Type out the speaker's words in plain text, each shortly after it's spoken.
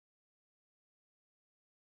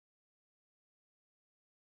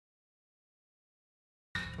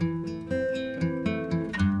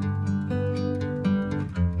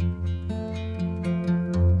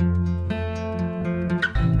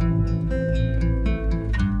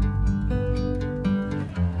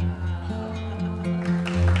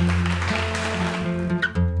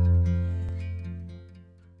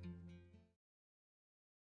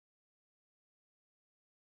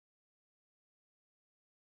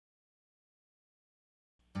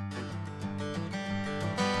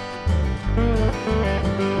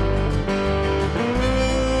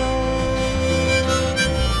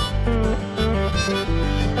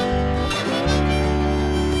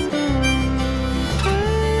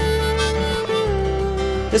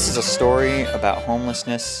This is a story about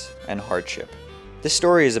homelessness and hardship. This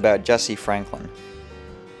story is about Jesse Franklin.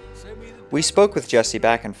 We spoke with Jesse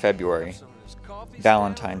back in February,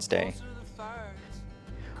 Valentine's Day,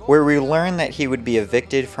 where we learned that he would be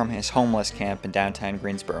evicted from his homeless camp in downtown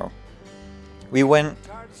Greensboro. We went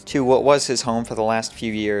to what was his home for the last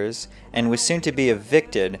few years and was soon to be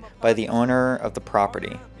evicted by the owner of the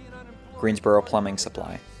property, Greensboro Plumbing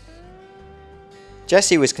Supply.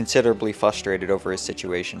 Jesse was considerably frustrated over his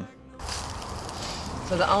situation.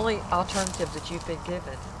 So the only alternative that you've been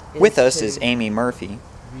given With us is Amy Murphy.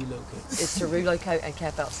 Is to relocate and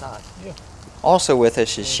camp outside. Yeah. Also with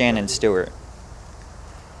us is Shannon Stewart.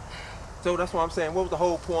 So that's what I'm saying. What was the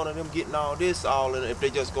whole point of them getting all this all in if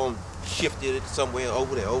they just gonna shift it somewhere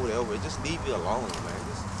over there? Just leave it alone, man.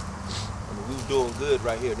 We was doing good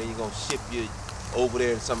right here, then you're gonna shift it over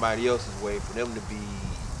there in somebody else's way for them to be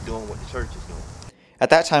doing what the church is doing. At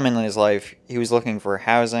that time in his life, he was looking for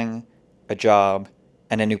housing, a job,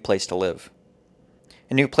 and a new place to live.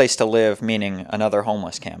 A new place to live meaning another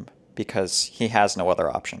homeless camp, because he has no other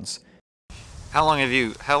options. How long have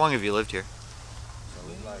you lived here?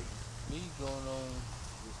 Like me going on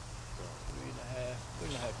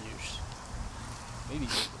 3.5 years. Maybe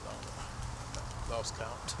even longer. Lost count.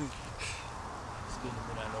 It's good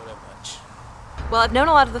when I know that much. Well, I've known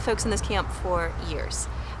a lot of the folks in this camp for years.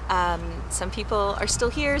 Some people are still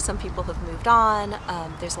here, some people have moved on.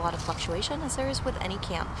 There's a lot of fluctuation, as there is with any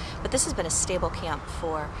camp, but this has been a stable camp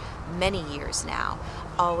for many years now.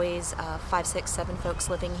 Always 5, 6, 7 folks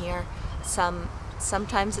living here.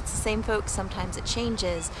 Sometimes it's the same folks, sometimes it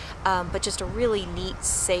changes, but just a really neat,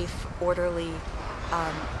 safe, orderly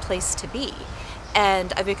place to be.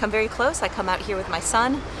 And I've become very close. I come out here with my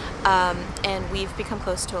son, and we've become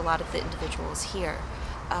close to a lot of the individuals here.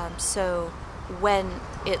 So when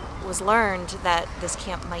it was learned that this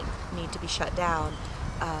camp might need to be shut down,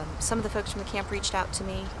 some of the folks from the camp reached out to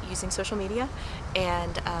me using social media,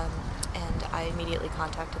 and I immediately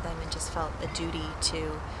contacted them and just felt a duty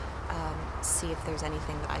to see if there's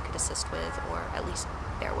anything that I could assist with or at least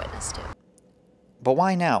bear witness to. But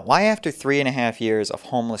why now? Why after 3.5 years of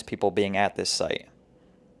homeless people being at this site?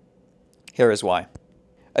 Here is why.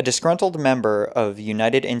 A disgruntled member of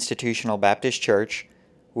United Institutional Baptist Church,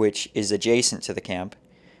 which is adjacent to the camp,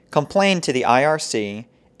 complained to the IRC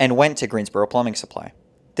and went to Greensboro Plumbing Supply.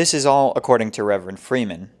 This is all according to Reverend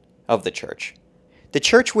Freeman of the church. The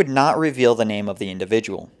church would not reveal the name of the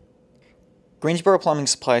individual. Greensboro Plumbing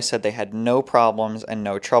Supply said they had no problems and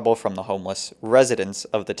no trouble from the homeless residents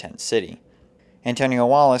of the tent city. Antonio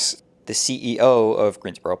Wallace, the CEO of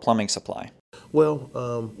Greensboro Plumbing Supply.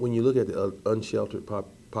 Well, when you look at the unsheltered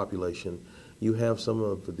population, you have some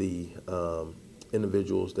of the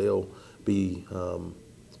individuals, they'll be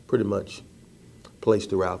pretty much placed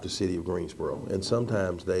throughout the city of Greensboro. And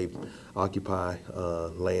sometimes they occupy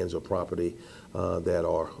lands or property that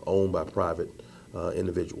are owned by private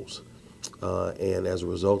individuals. And as a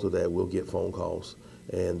result of that, we'll get phone calls,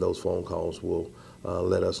 and those phone calls will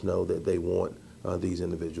let us know that they want these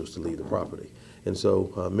individuals to leave the property. And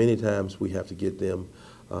so many times we have to get them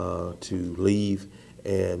to leave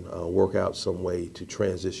and work out some way to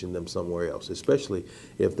transition them somewhere else, especially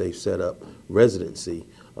if they've set up residency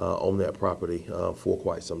on that property for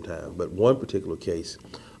quite some time. But one particular case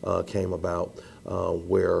came about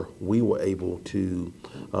where we were able to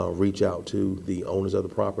reach out to the owners of the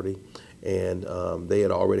property, and they had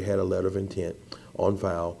already had a letter of intent on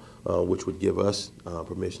file, which would give us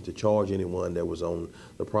permission to charge anyone that was on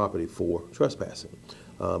the property for trespassing.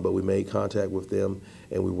 But we made contact with them,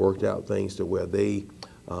 and we worked out things to where they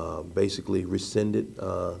basically rescinded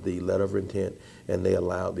the letter of intent, and they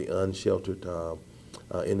allowed the unsheltered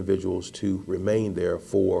individuals to remain there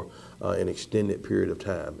for an extended period of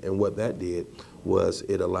time. And what that did was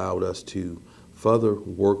it allowed us to further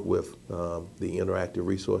work with the Interactive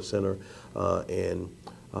Resource Center and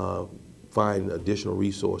find additional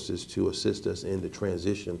resources to assist us in the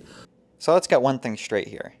transition. So let's get one thing straight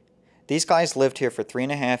here. These guys lived here for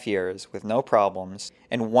 3.5 years with no problems,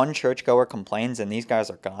 and one churchgoer complains and these guys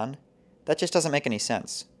are gone? That just doesn't make any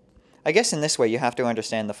sense. I guess in this way you have to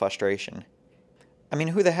understand the frustration. I mean,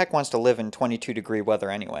 who the heck wants to live in 22-degree weather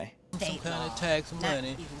anyway? Some kind of tax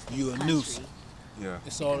money, you're a nuisance. Yeah.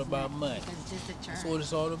 It's all about money. That's what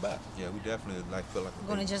it's all about. Yeah, we definitely feel like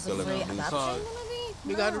We're going to just free adoption?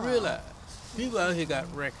 You got to realize, people out here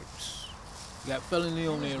got records. Got felony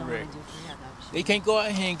on their records. They can't go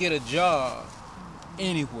out here and get a job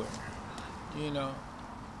anywhere. You know,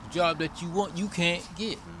 the job that you want, you can't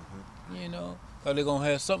get. You know, or they're gonna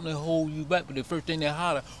have something to hold you back. But the first thing they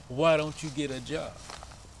holler, why don't you get a job?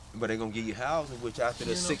 But they're gonna give you housing, which after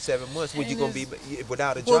the 6-7 months, when and you gonna be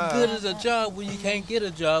without a What job? good is a job when you can't get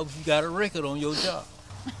a job if you got a record on your job?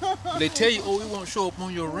 They tell you, oh, we won't show up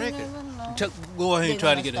on your record. Go ahead and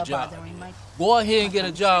try to get a job. Go ahead and get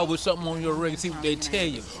a job with something on your record. See what they tell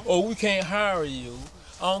you. Oh, we can't hire you.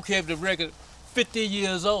 I don't care if the record 50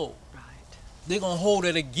 years old. They're going to hold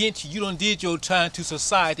it against you. You done did your time to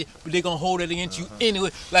society, but they're going to hold it against you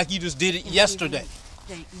anyway, like you just did it yesterday.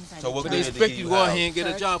 So what But good they is it to expect give you to go ahead housing? and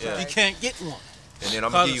get a job, but you can't get one. And then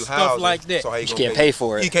I'm gonna give you Stuff housing, like that. so how you You gonna can't pay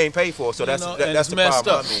for it. You can't pay for it, so that's You know, that's and it's the messed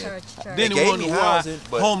problem up. I'm in. Then They they gave wonder me why housing,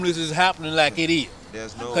 but homeless is happening like it is.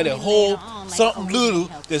 there's no. Because they hold something little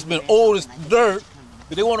that's been old as dirt,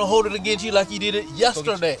 but they want to hold it against you like you did it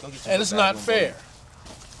yesterday. go get your And it's book not bag, fair.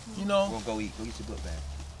 You We're know, gonna go eat. Go get your book bag.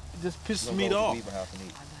 it just We're pisses gonna me go to off. Weaver House and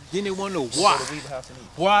eat. Then they wonder Go to why. Weaver House and eat.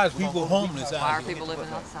 Why is people homeless Why are out here? people living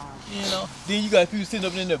outside? You know, then you got people sitting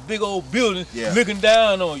up in that big old building Yeah. looking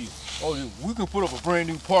down on you. Oh, we can put up a brand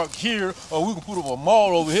new park here, or we can put up a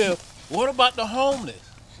mall over here. What about the homeless?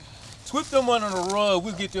 Sweep them under the rug.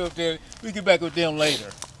 We'll get you up there. We get back with them later.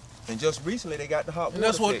 And just recently they got the hot water. And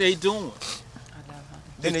that's what they fixed. doing.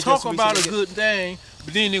 Then They just talk about a recently good thing,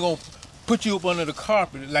 but then they're gonna put you up under the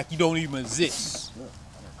carpet like you don't even exist.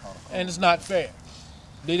 And it's not fair.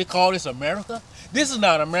 They call this America? This is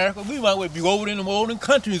not America. We might well be over in them olden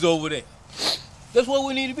countries over there. That's what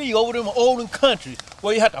we need to be, over them olden countries,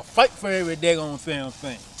 where you have to fight for every daggone damn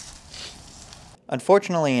thing.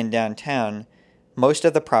 Unfortunately, in downtown, most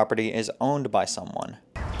of the property is owned by someone.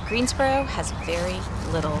 Greensboro has very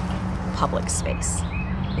little public space.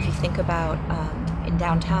 If you think about, in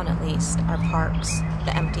downtown at least, our parks,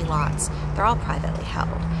 the empty lots, they're all privately held.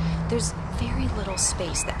 There's very little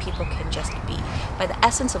space that people can just be. By the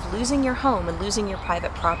essence of losing your home and losing your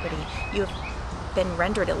private property, you have been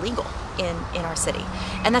rendered illegal in our city.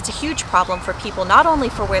 And that's a huge problem for people, not only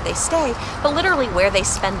for where they stay, but literally where they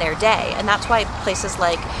spend their day. And that's why places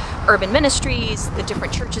like urban ministries, the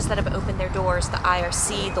different churches that have opened their doors, the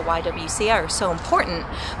IRC, the YWCA are so important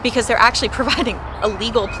because they're actually providing a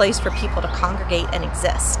legal place for people to congregate and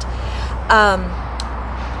exist.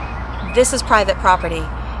 This is private property.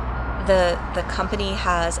 The company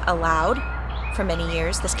has allowed for many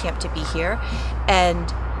years this camp to be here,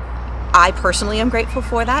 and I personally am grateful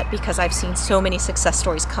for that because I've seen so many success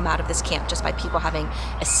stories come out of this camp just by people having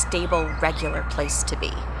a stable, regular place to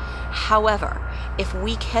be. However, if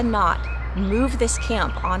we cannot move this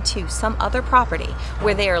camp onto some other property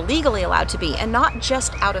where they are legally allowed to be, and not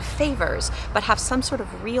just out of favors, but have some sort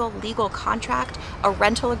of real legal contract, a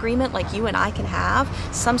rental agreement like you and I can have,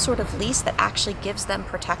 some sort of lease that actually gives them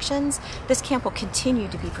protections, this camp will continue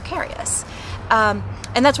to be precarious.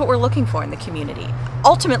 And that's what we're looking for in the community.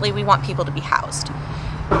 Ultimately, we want people to be housed.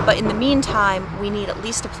 But in the meantime, we need at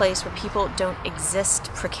least a place where people don't exist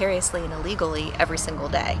precariously and illegally every single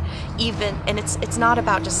day. And it's not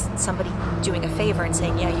about just somebody doing a favor and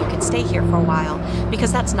saying, yeah, you can stay here for a while,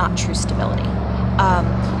 because that's not true stability.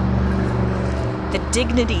 The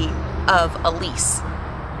dignity of a lease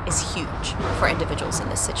is huge for individuals in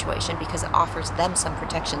this situation because it offers them some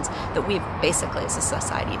protections that we've basically, as a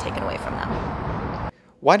society, taken away from them.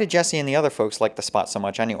 Why did Jesse and the other folks like the spot so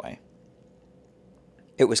much anyway?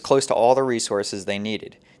 It was close to all the resources they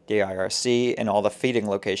needed, the IRC and all the feeding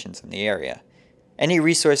locations in the area. Any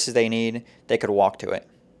resources they need, they could walk to it.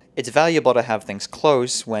 It's valuable to have things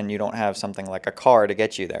close when you don't have something like a car to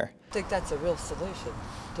get you there. I think that's a real solution,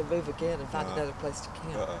 to move again and find another place to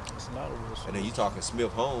camp. It's not a real And solution. then you talking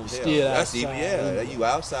Smith Homes. You're Hell, still that's even outside. you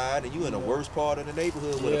outside and you in the worst part of the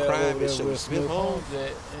neighborhood where the over crime there is. where Smith Homes. at,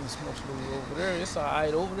 and it's mostly over there. It's all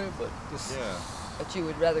right over there, but it's Yeah, But you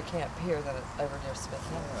would rather camp here than over near Smith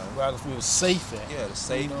Hill. rather feel safe at. yeah, the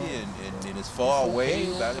safety know, and it's far it's away.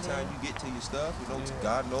 okay By over the time you get to your stuff, you know,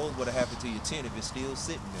 God knows what'll happen to your tent if it's still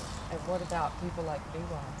sitting there. And what about people like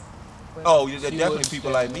Miwa? Oh, yeah, She definitely wouldn't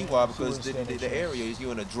people stand like me. it. Why? She Because wouldn't stand the a chance. area is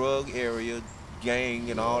you in a drug area,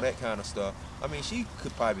 gang, and all that kind of stuff. I mean, she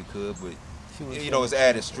probably could, but She wouldn't you know, stand it's a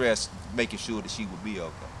added chance. stress making sure that she would be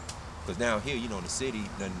okay. Because down here, you know, in the city,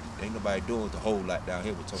 then ain't nobody doing the whole lot down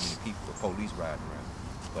here with so many people, the police riding around.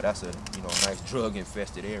 But that's a nice drug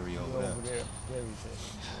infested area over there. Very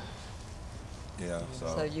safe. Yeah, So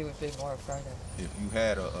so you would be more afraid of it. if you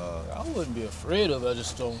had I wouldn't be afraid of it. I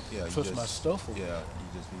just don't yeah, you trust just, my stuff over yeah, there.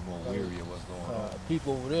 you just be more weary of what's going on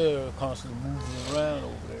People over there are constantly moving around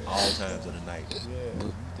over there. all times of the night. Yeah,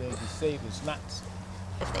 you think it's safe, it's not safe.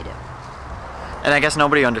 If they do. And I guess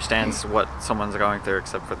nobody understands what someone's going through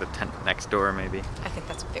except for the tent next door, maybe. I think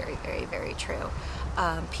that's very, very, very true.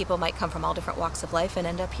 People might come from all different walks of life and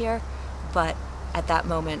end up here, but at that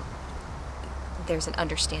moment, there's an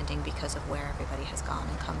understanding because of where everybody has gone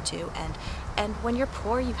and come to. And when you're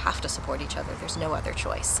poor, you have to support each other. There's no other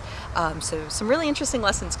choice. So some really interesting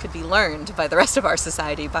lessons could be learned by the rest of our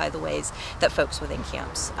society by the ways that folks within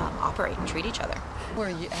camps operate and treat each other.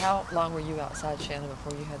 How long were you outside Shannon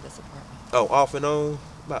before you had this apartment? Oh, off and on,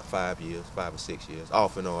 about 5 years, 5 or 6 years.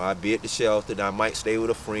 Off and on. I'd be at the shelter, then I might stay with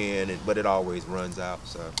a friend, but it always runs out,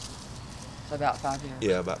 so. So about 5 years?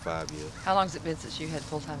 Yeah, about 5 years. How long has it been since you had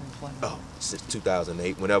full-time employment? Oh, since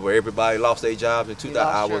 2008, whenever everybody lost their jobs in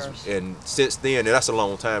 2000, and since then, and that's a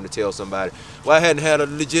long time to tell somebody, well, I hadn't had a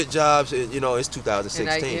legit job, it's 2016.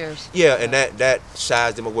 In 8 years. Yeah, and that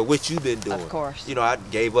shies them away. What you been doing? Of course. I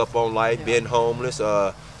gave up on life, been homeless,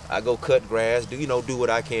 I go cut grass, do what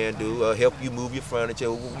I can do, help you move your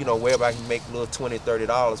furniture, wherever I can make a little $20,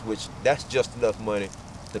 $30, which that's just enough money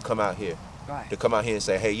to come out here. Right. To come out here and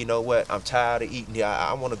say, hey, you know what? I'm tired of eating here.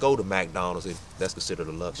 I want to go to McDonald's, and that's considered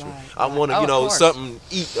a luxury. Right. I want to, something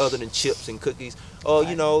eat other than chips and cookies. Or,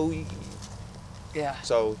 Yeah.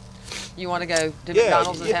 So. You want to go to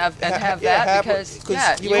McDonald's and have that because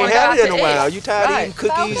you ain't had it in a while. You tired of eating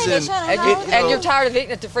cookies and you're tired of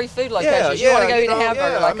eating at the free food locations. You want to go eat a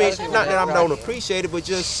hamburger. I mean, not that I don't appreciate it, but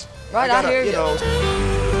just I hear you.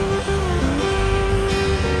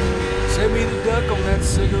 Send me the duck on that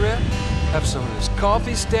cigarette. Have some of this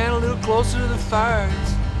coffee, stand a little closer to the fire.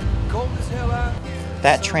 It's cold as hell out here.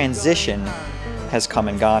 That transition has come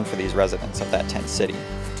and gone for these residents of that tent city.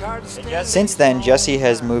 Since then, Jesse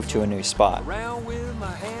has moved to a new spot. Around with my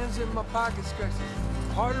hands in my pocket stretches.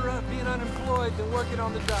 Harder up being unemployed than working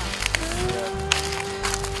on the dock.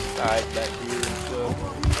 Alright, back here and stuff.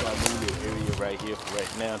 So I moved the area right here for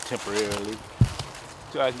right now, temporarily.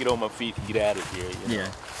 So I can get on my feet and get out of here, Yeah.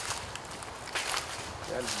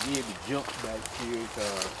 I just did the jump back here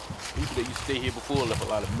because people that used to stay here before left a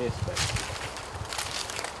lot of mess back here.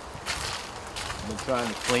 I've been trying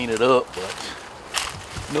to clean it up, but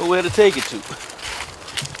nowhere to take it to. This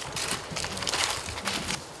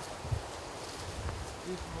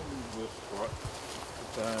one is spot for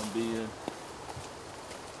the time being.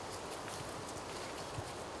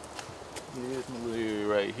 Yeah, there's my little area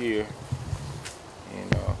right here.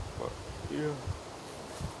 And yeah.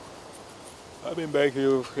 I've been back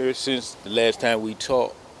here since the last time we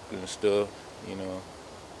talked and stuff,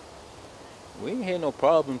 We ain't had no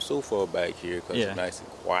problems so far back here because it's nice and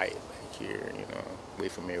quiet back here, away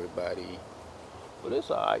from everybody. But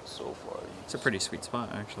it's alright so far. It's a pretty sweet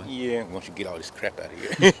spot, actually. Yeah, once you get all this crap out of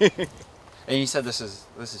here. And you said this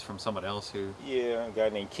is from someone else who... Yeah, a guy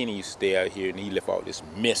named Kenny used to stay out here, and he left all this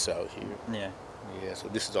mess out here. Yeah. Yeah, so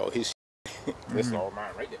this is all his shit. This is all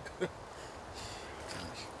mine right there.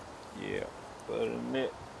 Yeah. Other than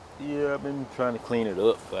that, yeah, I've been trying to clean it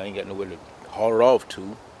up, but I ain't got nowhere to haul it off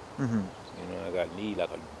to. I need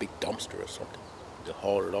like a big dumpster or something to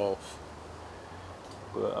haul it off.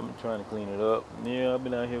 But I've been trying to clean it up. Yeah, I've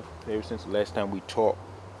been out here ever since the last time we talked.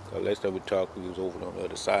 Last time we talked, we was over on the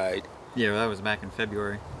other side. Yeah, that was back in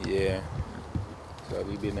February. Yeah. So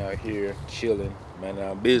we've been out here chilling, minding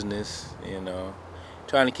our business,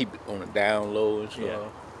 trying to keep it on the down low and stuff. Yeah.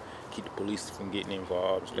 Keep the police from getting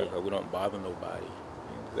involved and stuff, because we don't bother nobody.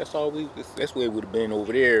 That's all that's where it would have been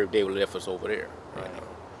over there if they would have left us over there. Right.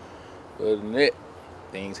 Other than that,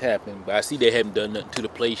 things happen. But I see they haven't done nothing to the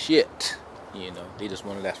place yet. They just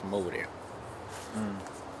wanted us from over there.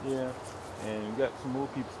 Yeah, and we got some more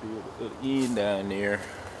people still at the end down there.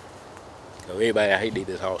 So everybody, I hate they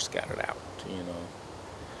just all scattered out,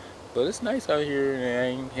 But it's nice out here, and I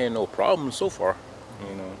ain't had no problems so far,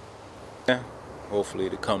 Yeah. Hopefully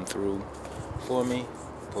it'll come through for me.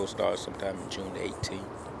 Supposed to start sometime in June the 18th.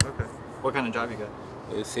 Okay. What kind of job you got?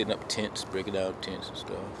 It's setting up tents, breaking down tents and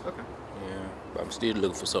stuff. Okay. Yeah, but I'm still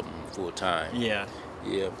looking for something full time. Yeah.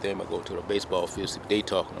 Yeah, I'm thinking about going to the baseball field. See what they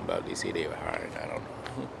talking about. They say they were hiring. I don't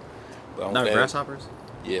know. But No grasshoppers?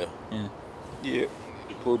 Yeah. Yeah. Yeah.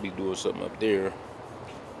 They're supposed to be doing something up there,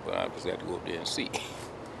 but I just got to go up there and see.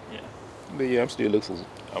 Yeah. But yeah, I'm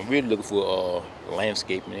really looking for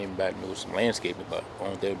landscaping. Anybody knows some landscaping about?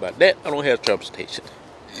 Only thing about that, I don't have transportation.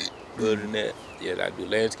 Other than that, yeah, I do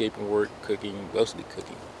landscaping work, cooking, mostly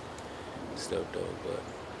cooking and stuff though. But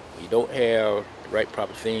you don't have the right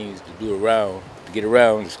proper things to get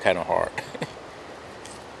around, it's kind of hard.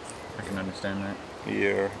 I can understand that.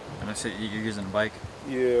 Yeah. And I see you're using a bike.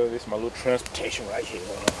 Yeah, this is my little transportation right here.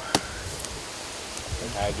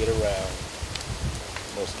 I get around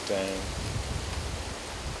most of the time.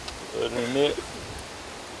 Other than that,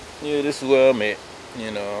 yeah, this is where I'm at,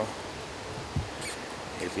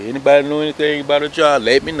 If anybody know anything about a job,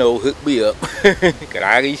 let me know, hook me up. Cause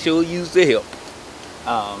I can sure use the help.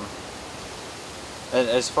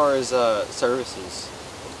 As far as services,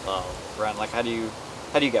 rent, like how do you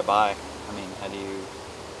get by? I mean, how do you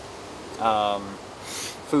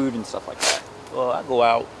food and stuff like that? Well, I go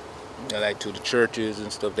out, like to the churches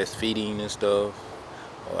and stuff that's feeding and stuff.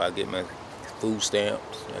 Or I get my food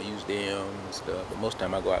stamps. I use them and stuff. But most of the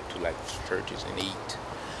time I go out to like churches and eat.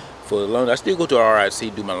 For the lunch, I still go to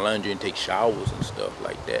RIC, do my laundry and take showers and stuff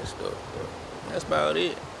like that stuff. But that's about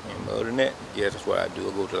it. And other than that, yes, that's what I do.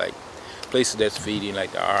 I go to like places that's feeding,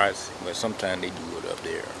 like the RIC, but sometimes they do it up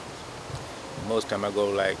there. Most time I go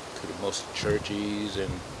like to the most churches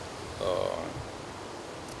and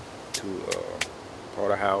to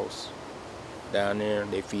part of house down there.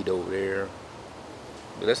 They feed over there.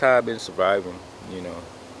 But that's how I've been surviving, you know.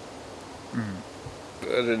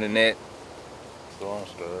 Other than that, long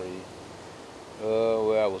story.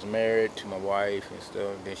 Well, I was married to my wife and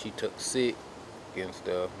stuff. Then she took sick and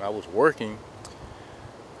stuff. I was working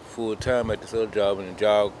full time at this other job, and the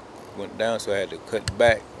job went down, so I had to cut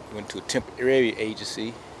back. Went to a temporary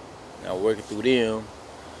agency. And I was working through them.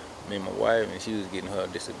 Me and my wife, and she was getting her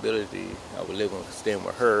disability. I was staying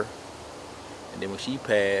with her. And then when she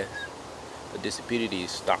passed, the disability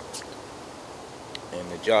stopped.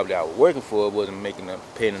 And the job that I was working for wasn't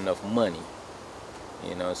paying enough money.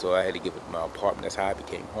 You know, so I had to give up my apartment. That's how I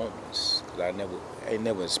became homeless. Cause I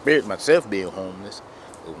never experienced myself being homeless.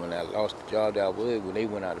 But when I lost the job that I was, when they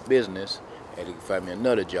went out of business, I had to find me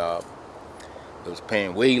another job that was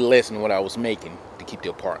paying way less than what I was making to keep the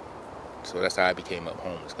apartment. So that's how I became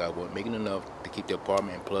homeless. Cause I wasn't making enough to keep the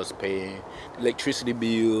apartment, plus paying the electricity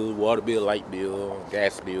bill, water bill, light bill,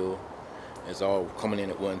 gas bill. It's all coming in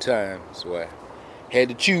at one time. So I had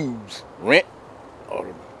to choose rent or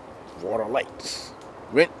the water lights.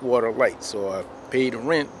 Rent, water, lights. So I paid the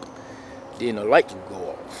rent, then the lights would go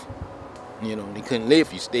off. You know, they couldn't live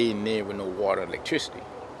if you stayed in there with no water, electricity.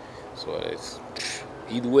 So it's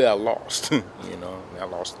either way I lost. You know, I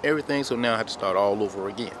lost everything. So now I have to start all over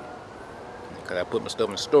again. Because I put my stuff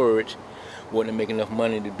in storage, wasn't making enough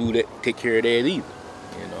money to do that, take care of that either.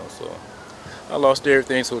 You know, so I lost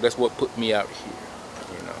everything. So that's what put me out here.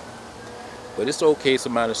 You know, but it's okay. It's a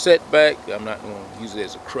minor setback. I'm not going to use it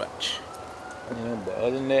as a crutch. You know, but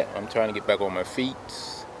other than that, I'm trying to get back on my feet.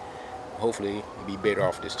 Hopefully, it'll be better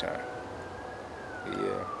off this time.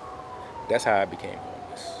 Yeah, that's how I became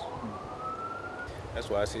homeless. That's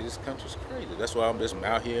why I say this country's crazy. That's why I'm just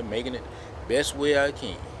out here making it the best way I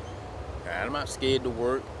can. I'm not scared to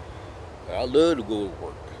work. I love to go to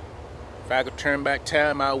work. If I could turn back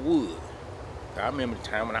time, I would. I remember the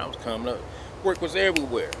time when I was coming up, work was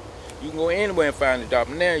everywhere. You can go anywhere and find a job.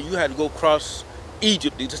 Now you had to go across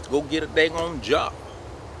Egypt just to go get a daggone job.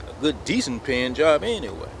 A good, decent paying job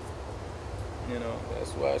anyway. You know,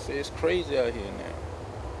 that's why I say it's crazy out here now.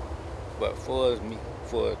 But for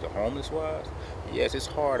the homeless wise, yes, it's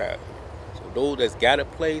hard out here. So those that's got a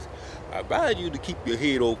place, I advise you to keep your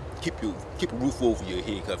head over, keep a roof over your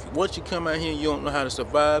head. Because once you come out here and you don't know how to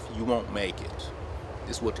survive, you won't make it.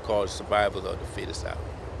 This is what they call the survivors of the fittest out here.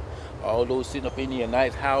 All those sitting up in these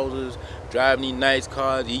nice houses, driving these nice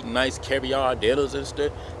cars, eating nice caviar dinners and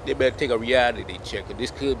stuff, they better take a reality check.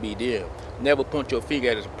 This could be them. Never point your finger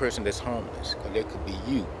at a person that's homeless, because that could be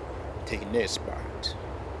you taking their spot.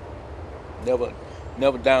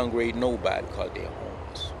 Never downgrade nobody because they're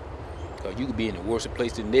homeless. Because you could be in a worse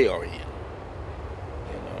place than they are in. You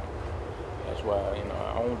know, that's why, you know,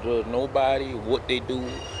 I don't judge nobody, what they do.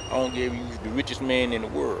 I don't give you the richest man in the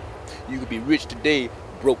world. You could be rich today,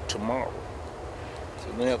 broke tomorrow.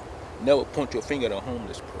 So never point your finger at a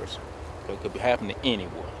homeless person. It could be happening to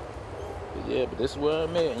anyone. But yeah, but this is where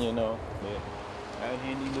I'm at, you know. But out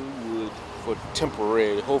here in these little woods for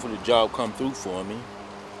temporary. Hopefully the job come through for me.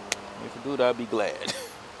 If it do, I'll be glad.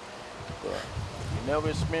 But if you never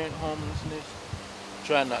experienced homelessness,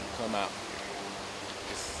 try not to come out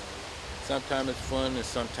here. Sometimes it's fun and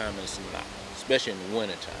sometimes it's not. Especially in the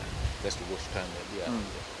wintertime. That's the worst time to be out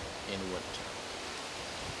here. In the wintertime.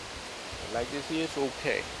 Like this here, it's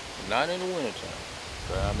okay. Not in the wintertime.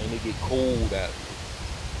 I mean, it get cold out here.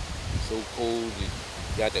 It's so cold, you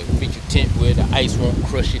got to fit your tent where the ice won't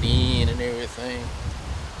crush it in and everything.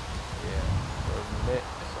 Yeah, other than that,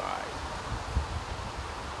 it's alright.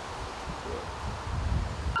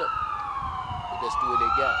 But that's the way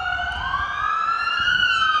they got it.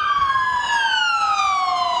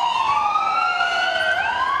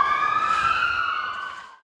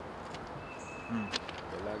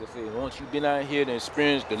 Once you've been out here and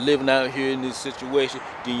experienced the living out here in this situation,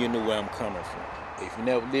 then you know where I'm coming from. If you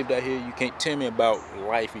never lived out here, you can't tell me about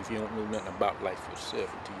life if you don't know nothing about life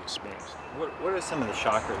yourself until you experience it. What are some of the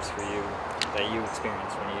shockers for you that you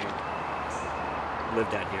experienced when you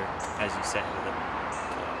lived out here, as you said with it?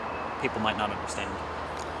 people might not understand?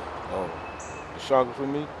 Oh, the shock for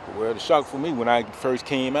me? Well, the shock for me when I first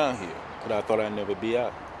came out here, because I thought I'd never be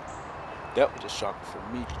out. That was a shock for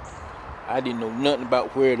me. I didn't know nothing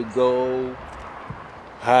about where to go,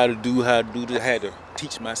 how to do this. I had to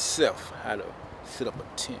teach myself how to set up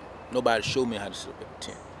a tent. Nobody showed me how to set up a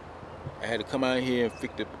tent. I had to come out here and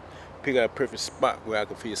pick out a perfect spot where I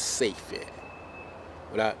could feel safe at,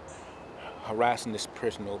 without harassing this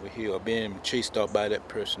person over here or being chased off by that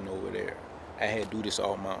person over there. I had to do this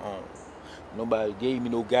all on my own. Nobody gave me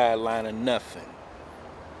no guideline or nothing.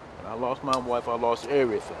 When I lost my wife, I lost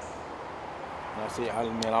everything. And I say, I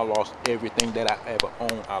lost everything that I ever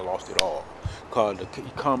owned. I lost it all. Because the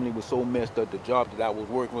economy was so messed up. The job that I was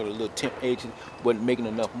working with, a little temp agent, wasn't making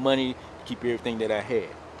enough money to keep everything that I had.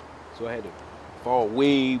 So I had to fall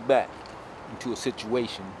way back into a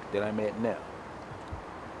situation that I'm at now.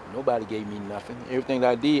 Nobody gave me nothing. Everything that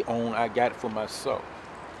I did own, I got it for myself.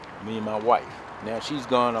 Me and my wife. Now she's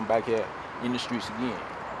gone, I'm back here in the streets again.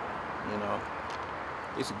 You know,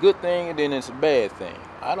 it's a good thing and then it's a bad thing.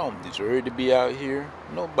 I don't deserve to be out here.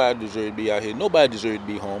 Nobody deserves to be out here. Nobody deserves to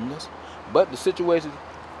be homeless. But the situation,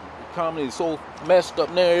 the economy is so messed up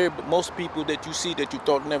now. But most people that you see that you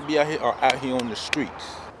thought never be out here are out here on the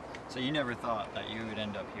streets. So you never thought that you would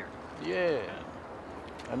end up here? Yeah.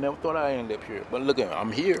 I never thought I'd end up here. But look at me,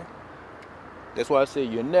 I'm here. That's why I say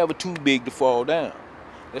you're never too big to fall down.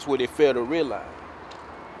 That's what they fail to realize.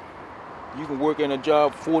 You can work in a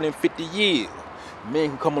job 40 and 50 years.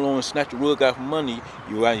 Men can come along and snatch your rug out for money.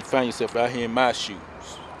 You find yourself out here in my shoes.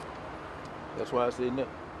 That's why I say no.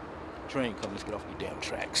 Train, come, let's get off your damn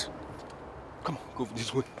tracks. Come on, go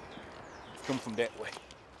this way. Come from that way.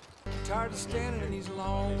 Tired of standing in these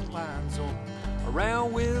long lines,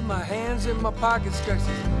 around with my hands in my pockets, stretches.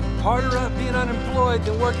 Harder up being unemployed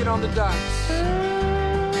than working on the docks.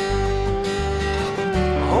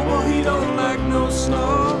 Hobo, he don't like no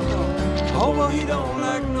snow. Hobo, he don't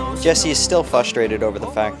like no snow. Jesse is still frustrated over the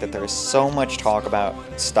fact that there is so much talk about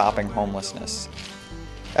stopping homelessness.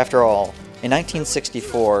 After all, in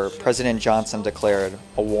 1964, President Johnson declared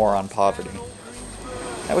a war on poverty.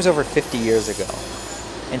 That was over 50 years ago.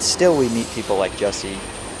 And still we meet people like Jesse,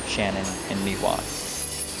 Shannon, and Miwa.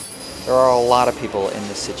 There are a lot of people in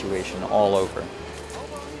this situation all over.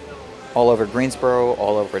 All over Greensboro,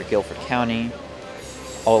 all over Guilford County,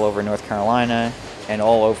 all over North Carolina, and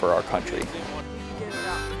all over our country.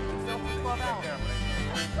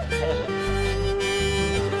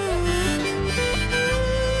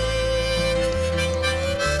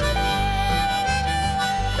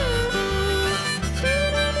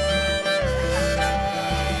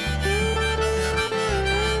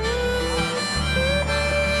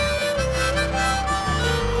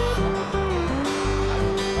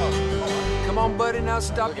 Come on, buddy, now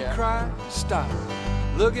stop your cry. Stop.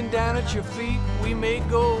 Looking down at your feet, we may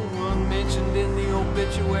go unmentioned in the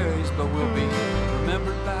obituaries, but we'll be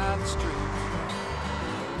remembered by the streets.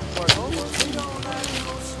 Hobo, he don't like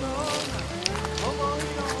no snow. Hobo,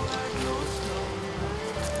 he don't like no snow.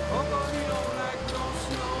 Hobo, he don't like no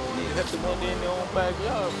snow. You need to help the one in their own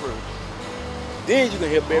backyard first. Then you can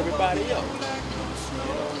help everybody else.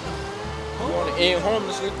 You want to end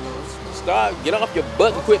homelessness? Get off your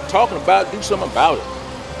butt and quit talking about it. Do something about it.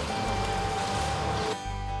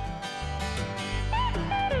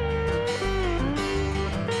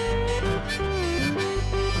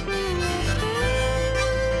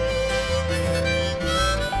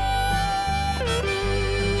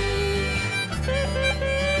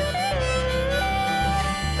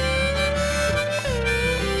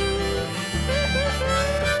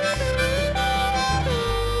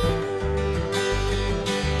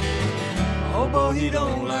 Hobo, he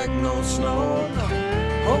don't like no snow, no.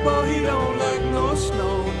 Hobo, he don't like no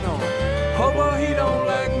snow, no. Hobo, he don't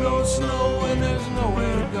like no snow, and there's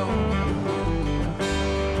nowhere to go.